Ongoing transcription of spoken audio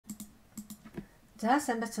За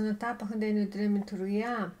сайн бацхан та бүхэнд энэ өдрийн мэнд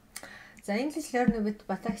хүргье. За English Learning with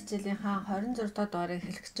Bata хичээлийнхаа 26 дахь дугаарыг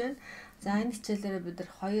эхлэх гэж байна. За энэ хичээлээр бид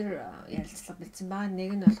нар хоёр ярилцлага бэлдсэн байгаа.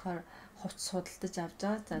 Нэг нь болохоор хувцас судалдаж авч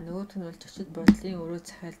байгаа. За нөгөөх нь бол зочид буудлын өрөө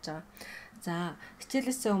захиалж байгаа. За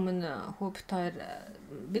хичээлээс өмнө хүүбт хоёр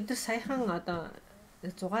бид нар саяхан одоо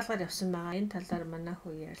зугаалгаар явсан байгаа. Энэ талаар манай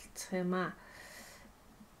хүү ярилцах юм аа.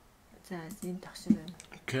 За энэ тагшиг байна.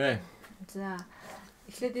 Okay. За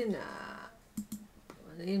эхлээд энэ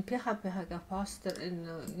PHP-га постэр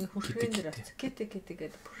энэ хүрхэн дээр очив. Кити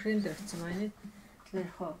гэдэг хүрхэн дээр очив маань.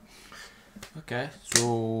 Тэгэхээр хоо. Okay.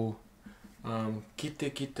 So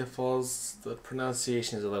Kite Falls, the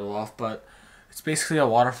pronunciation is a little off, but it's basically a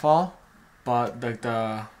waterfall. But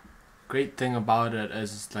the great thing about it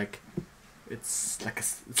is it's like a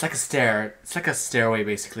stair. It's like a stairway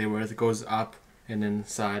basically where it goes up and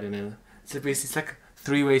inside and then it's like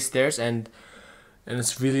 3-way stairs and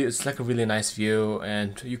it's like a really nice view,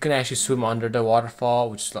 and you can actually swim under the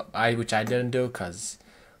waterfall, which I didn't do because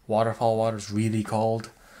waterfall water is really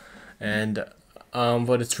cold, and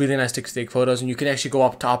but it's really nice to take photos, and you can actually go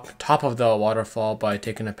up top of the waterfall by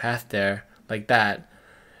taking a path there like that,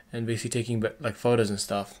 and basically taking like photos and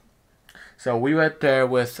stuff. So we went there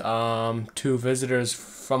with 2 visitors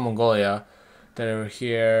from Mongolia that are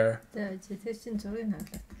here.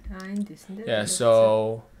 Yeah,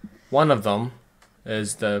 so one of them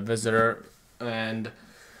is the visitor, and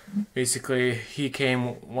basically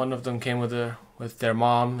one of them came with their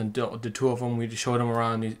mom, and the 2 of them, we showed them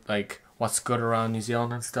around like what's good around New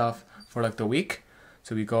Zealand and stuff for like the week.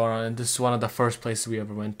 So we go around, and this is one of the first places we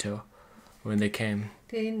ever went to when they came.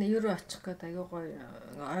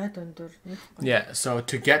 Yeah, so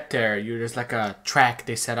to get there, there's like a track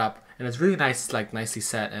they set up, and it's really nice, like nicely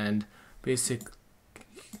set, and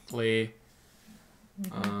basically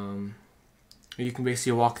you can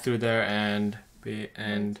basically walk through there and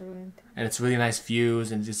it's really nice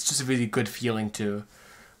views, and it's just a really good feeling to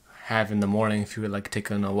have in the morning if you would like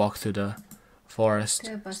taking a walk through the forest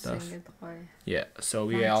stuff. Yeah, so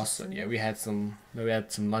we had some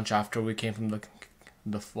lunch after we came from the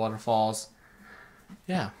waterfalls.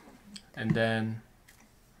 Yeah, and then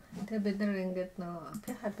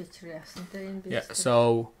yeah,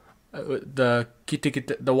 so the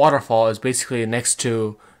waterfall is basically next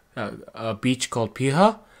to a beach called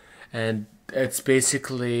Piha, and it's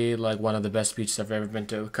basically like one of the best beaches I've ever been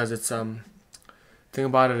to, because it's thing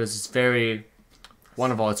about it is it's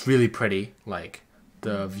really pretty. Like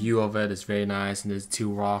the view of it is very nice, and there's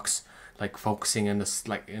 2 rocks like focusing in this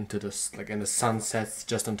like into this like in the sunsets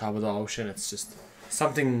just on top of the ocean. It's just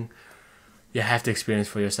something you have to experience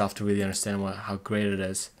for yourself to really understand how great it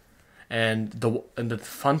is. And the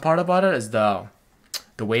fun part about it is the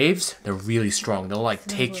waves. They're really strong. They'll like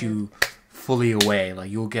take you fully away.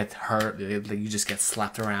 Like you'll get hurt. Like you just get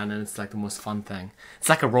slapped around, and it's like the most fun thing. It's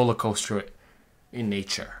like a roller coaster in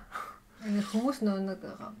nature.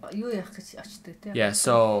 Yeah,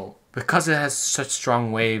 so because it has such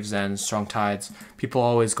strong waves and strong tides, people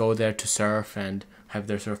always go there to surf and have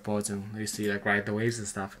their surfboards and they see like ride the waves and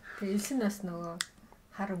stuff.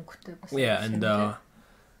 Yeah, and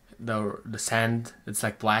the sand, it's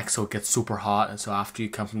like black, so it gets super hot, and so after you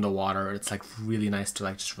come from the water, it's like really nice to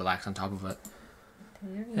like just relax on top of it.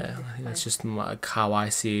 Yeah, that's just how I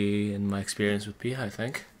see in my experience with Piha, I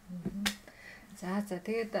think. За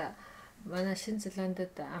тэгээд манай Шинэ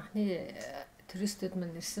Зеландд анхны туристүүд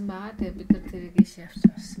мань ирсэн байгаа. Тэгээд бид нар тэрийг ийш явж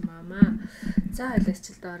авсан маамаа. За хоёлаа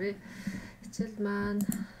хичээлд оръё. Хичээл маань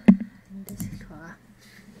эндээс эхлэх байгаа.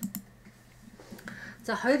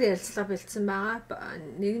 За 2 ярилцлага бэлдсэн байгаа.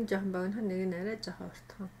 Нэг нь жоохон богинохон, нэг нь арай жоохон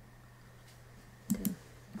уртхан. Тийм.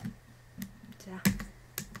 За.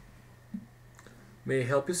 May I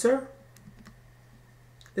help you, sir?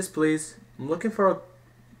 Yes, please. I'm looking for a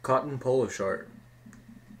cotton polo shirt.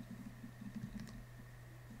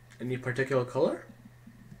 Any particular color?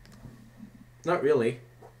 Not really.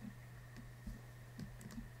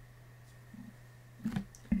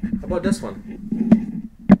 How about this one?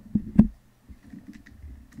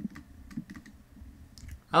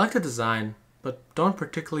 I like the design, but don't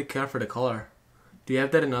particularly care for the color. Do you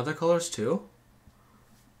have that in other colors too?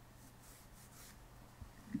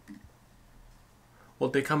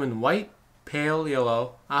 Well, they come in white, pale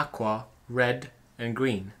yellow, aqua, red, and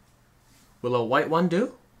green. Will a white one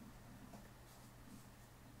do?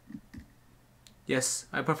 Yes,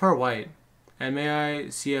 I prefer white. And may I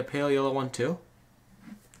see a pale yellow one too?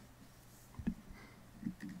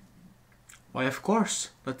 Why, of course.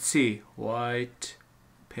 Let's see. White,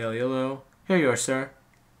 pale yellow. Here you are, sir.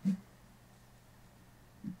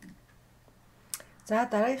 За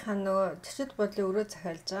дараагийнхаа нөгөө зочид бодлын өрөө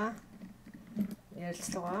захиалж байгаа.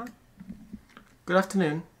 ярилцлага. Good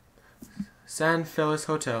afternoon. San Phyllis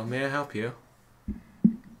Hotel. May I help you?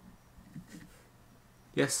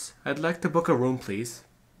 Yes, I'd like to book a room, please.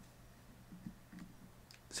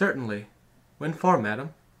 Certainly. When for,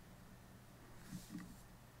 madam?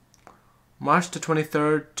 March the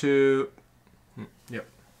 23rd to... Yep.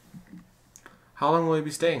 How long will you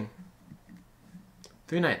be staying?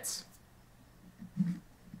 3 nights.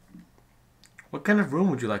 What kind of room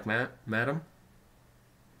would you like, madam?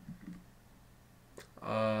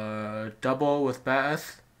 Double with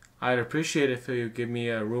bath. I'd appreciate it if you give me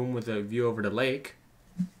a room with a view over the lake.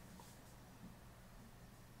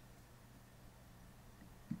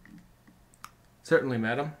 Certainly,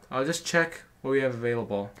 madam. I'll just check what we have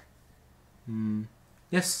available.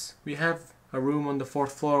 Yes, we have a room on the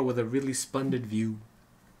 4th floor with a really splendid view.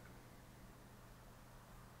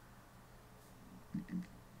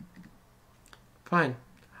 Fine.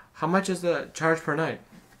 How much is the charge per night?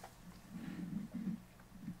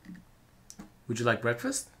 Would you like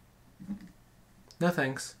breakfast? No,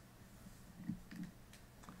 thanks.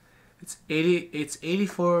 It's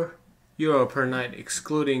 84 euro per night,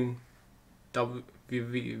 excluding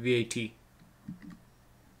VAT.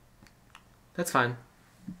 That's fine.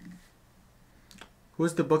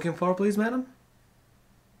 Who's the booking for, please, madam?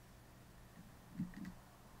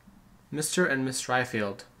 Mr. and Miss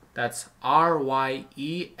Ryfield. That's Ryefield.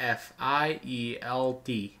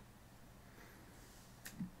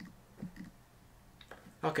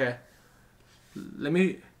 Okay. Let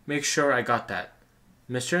me make sure I got that.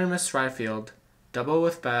 Mr. and Miss Ryfield, double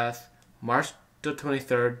with bath, March the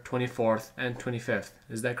 23rd, 24th, and 25th.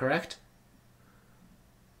 Is that correct?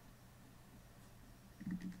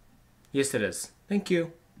 Yes, it is. Thank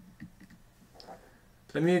you.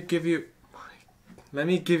 Let me give you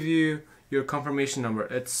your confirmation number.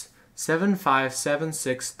 It's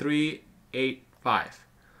 7576385.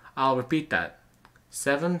 I'll repeat that.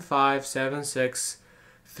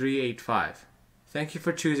 7576385. Thank you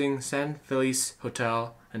for choosing San Feliz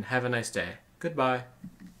Hotel and have a nice day. Goodbye.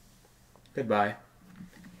 Goodbye.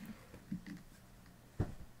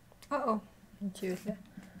 энэ юу лээ.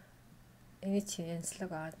 Энэ чи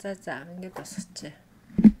янзлаг за ингээд босгоч.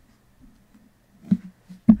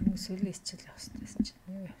 Сүүлийн хичээл явах гэсэн чинь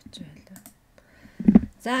юу явчих байлаа.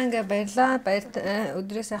 За ингээд баярлаа.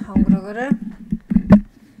 Өдрөө сайхан өнгөрөөгөөрэй.